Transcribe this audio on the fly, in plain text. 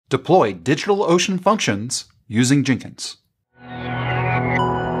Deploy DigitalOcean Functions using Jenkins.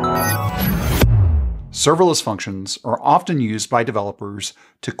 Serverless functions are often used by developers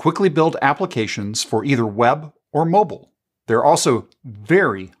to quickly build applications for either web or mobile. They're also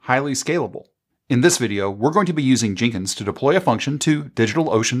very highly scalable. In this video, we're going to be using Jenkins to deploy a function to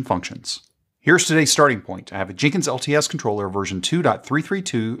DigitalOcean Functions. Here's today's starting point. I have a Jenkins LTS controller version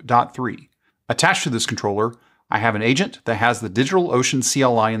 2.332.3. Attached to this controller, I have an agent that has the DigitalOcean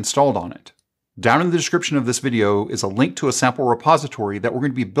CLI installed on it. Down in the description of this video is a link to a sample repository that we're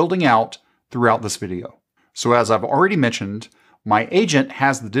going to be building out throughout this video. So as I've already mentioned, my agent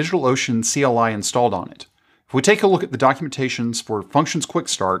has the DigitalOcean CLI installed on it. If we take a look at the documentations for Functions Quick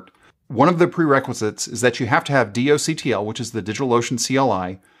Start, one of the prerequisites is that you have to have doctl, which is the DigitalOcean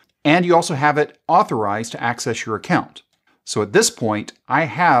CLI, and you also have it authorized to access your account. So at this point, I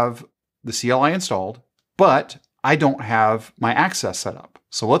have the CLI installed, but I don't have my access set up.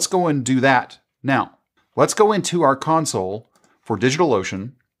 So let's go and do that now. Let's go into our console for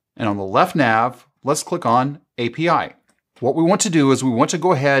DigitalOcean, and on the left nav, let's click on API. What we want to do is we want to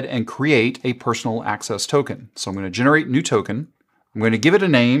go ahead and create a personal access token. So I'm going to generate new token. I'm going to give it a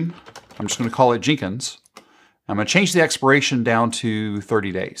name. I'm just going to call it Jenkins. I'm going to change the expiration down to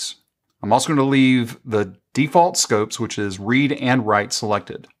 30 days. I'm also going to leave the default scopes, which is read and write,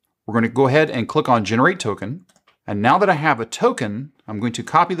 selected. We're going to go ahead and click on Generate Token. And now that I have a token, I'm going to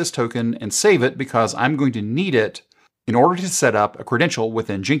copy this token and save it because I'm going to need it in order to set up a credential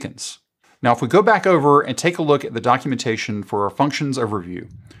within Jenkins. Now, if we go back over and take a look at the documentation for our functions overview,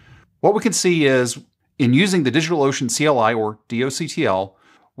 what we can see is in using the DigitalOcean CLI or doctl,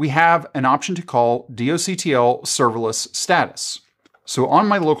 we have an option to call doctl serverless status. So on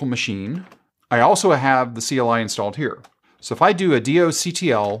my local machine, I also have the CLI installed here. So if I do a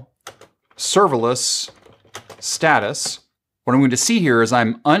doctl serverless status, what I'm going to see here is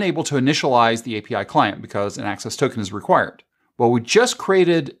I'm unable to initialize the API client because an access token is required. Well, we just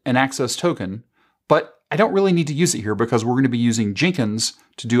created an access token, but I don't really need to use it here because we're going to be using Jenkins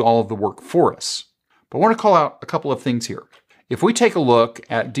to do all of the work for us. But I want to call out a couple of things here. If we take a look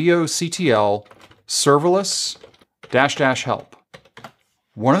at doctl serverless -- help,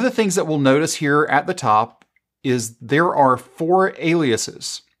 one of the things that we'll notice here at the top is there are 4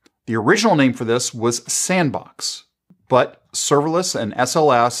 aliases. The original name for this was Sandbox, but serverless and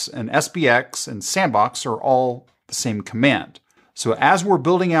SLS and SBX and Sandbox are all the same command. So as we're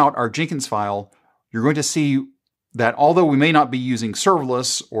building out our Jenkinsfile, you're going to see that although we may not be using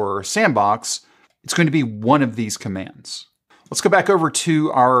serverless or Sandbox, it's going to be one of these commands. Let's go back over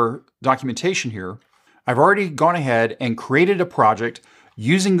to our documentation here. I've already gone ahead and created a project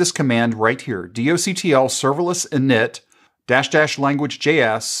using this command right here, doctl serverless init --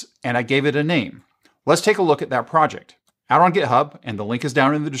 language.js, and I gave it a name. Let's take a look at that project. Out on GitHub, and the link is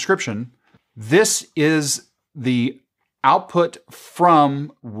down in the description, this is the output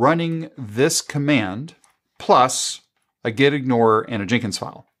from running this command, plus a git ignore and a Jenkins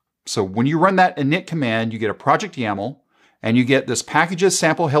file. So when you run that init command, you get a project YAML, and you get this packages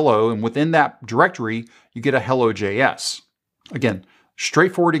sample hello, and within that directory, you get a hello.js. Again,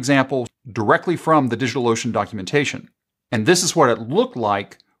 straightforward example directly from the DigitalOcean documentation. And this is what it looked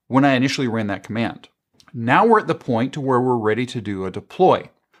like when I initially ran that command. Now we're at the point to where we're ready to do a deploy.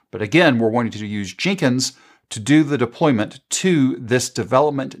 But again, we're wanting to use Jenkins to do the deployment to this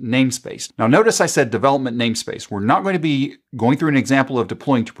development namespace. Now notice I said development namespace. We're not going to be going through an example of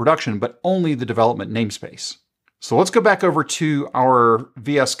deploying to production, but only the development namespace. So let's go back over to our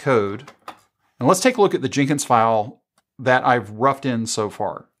VS Code, and let's take a look at the Jenkins file that I've roughed in so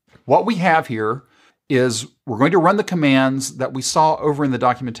far. What we have here is we're going to run the commands that we saw over in the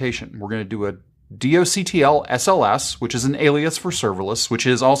documentation. We're going to do a doctl SLS, which is an alias for serverless, which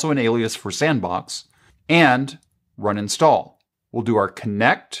is also an alias for Sandbox, and run install. We'll do our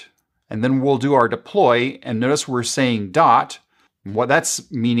connect, and then we'll do our deploy, and notice we're saying dot. What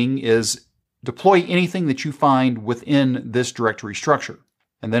that's meaning is deploy anything that you find within this directory structure.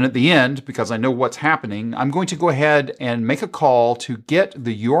 And then at the end, because I know what's happening, I'm going to go ahead and make a call to get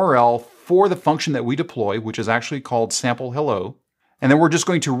the URL for the function that we deploy, which is actually called sample hello. And then we're just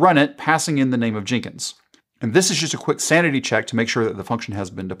going to run it, passing in the name of Jenkins. And this is just a quick sanity check to make sure that the function has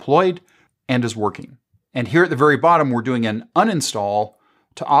been deployed and is working. And here at the very bottom, we're doing an uninstall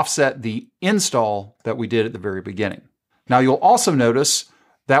to offset the install that we did at the very beginning. Now you'll also notice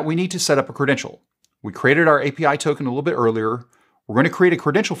that we need to set up a credential. We created our API token a little bit earlier. We're going to create a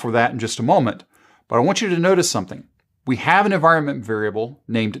credential for that in just a moment, but I want you to notice something. We have an environment variable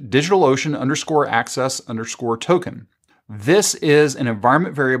named DigitalOcean_access_token. This is an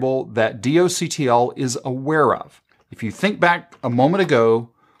environment variable that doctl is aware of. If you think back a moment ago,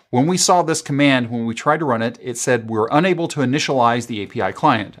 when we saw this command, when we tried to run it, it said we're unable to initialize the API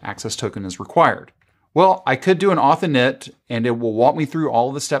client. Access token is required. Well, I could do an auth init and it will walk me through all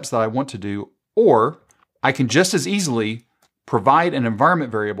of the steps that I want to do, or I can just as easily provide an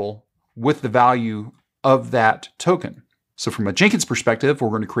environment variable with the value of that token. So from a Jenkins perspective, we're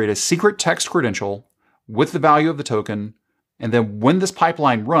going to create a secret text credential with the value of the token. And then when this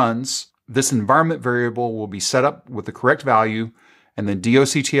pipeline runs, this environment variable will be set up with the correct value. And then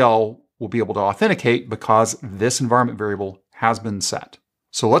doctl will be able to authenticate because this environment variable has been set.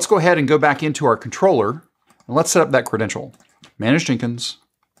 So let's go ahead and go back into our controller and let's set up that credential. Manage Jenkins,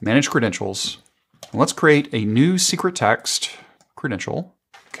 manage credentials. And let's create a new secret text credential.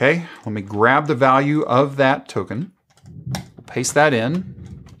 Okay, let me grab the value of that token. We'll paste that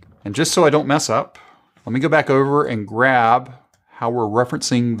in. And just so I don't mess up, let me go back over and grab how we're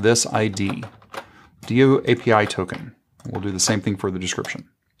referencing this ID, do API token. We'll do the same thing for the description.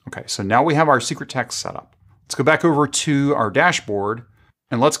 Okay, so now we have our secret text set up. Let's go back over to our dashboard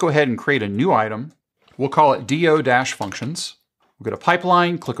and let's go ahead and create a new item. We'll call it do-functions. We'll go to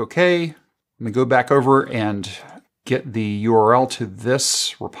pipeline, click OK. Let me go back over and get the URL to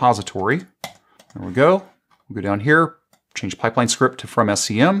this repository. There we go. We'll go down here, change pipeline script to from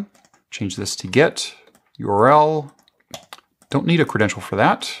SCM, change this to get URL. Don't need a credential for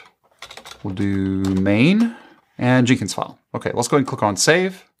that. We'll do main and Jenkinsfile. Okay, let's go ahead and click on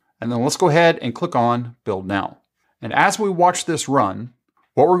save. And then let's go ahead and click on build now. And as we watch this run,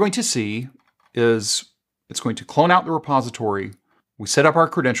 what we're going to see is it's going to clone out the repository. We set up our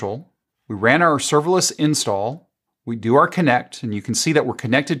credential. We ran our serverless install. We do our connect, and you can see that we're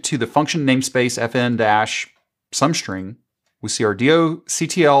connected to the function namespace fn-some string. We see our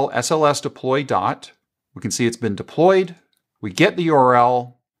doctl SLS deploy dot. We can see it's been deployed. We get the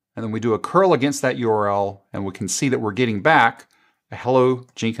URL, and then we do a curl against that URL, and we can see that we're getting back a hello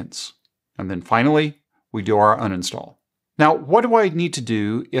Jenkins. And then finally, we do our uninstall. Now, what do I need to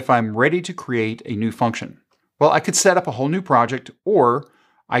do if I'm ready to create a new function? Well, I could set up a whole new project, or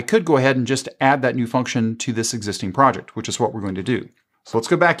I could go ahead and just add that new function to this existing project, which is what we're going to do. So let's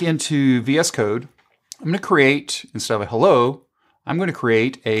go back into VS Code. I'm going to create, instead of a hello, I'm going to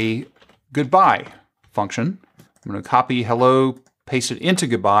create a goodbye function. I'm going to copy hello, paste it into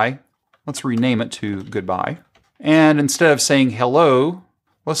goodbye. Let's rename it to goodbye. And instead of saying hello,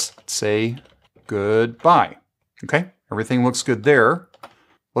 let's say goodbye. Okay, everything looks good there.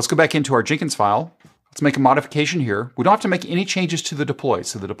 Let's go back into our Jenkins file. Let's make a modification here. We don't have to make any changes to the deploy.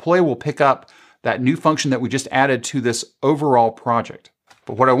 So the deploy will pick up that new function that we just added to this overall project.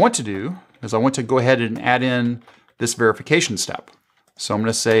 But what I want to do is I want to go ahead and add in this verification step. So I'm going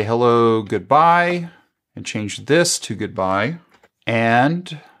to say hello, goodbye, and change this to goodbye.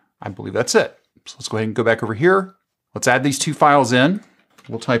 And I believe that's it. So let's go ahead and go back over here. Let's add these two files in.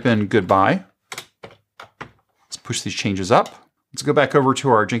 We'll type in goodbye. Let's push these changes up. Let's go back over to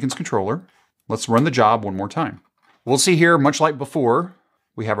our Jenkins controller. Let's run the job one more time. We'll see here, much like before,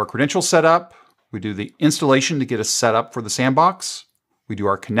 we have our credentials set up. We do the installation to get us set up for the sandbox. We do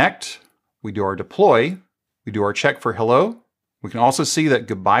our connect. We do our deploy. We do our check for hello. We can also see that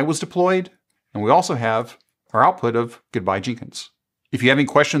goodbye was deployed. And we also have our output of goodbye Jenkins. If you have any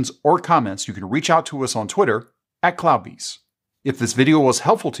questions or comments, you can reach out to us on Twitter @CloudBees. If this video was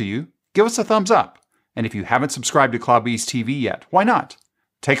helpful to you, give us a thumbs up. And if you haven't subscribed to CloudBees TV yet, why not?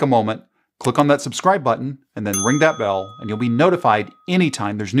 Take a moment, click on that subscribe button, and then ring that bell, and you'll be notified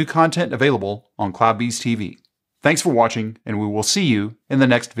anytime there's new content available on CloudBees TV. Thanks for watching, and we will see you in the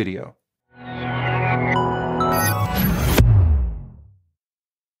next video.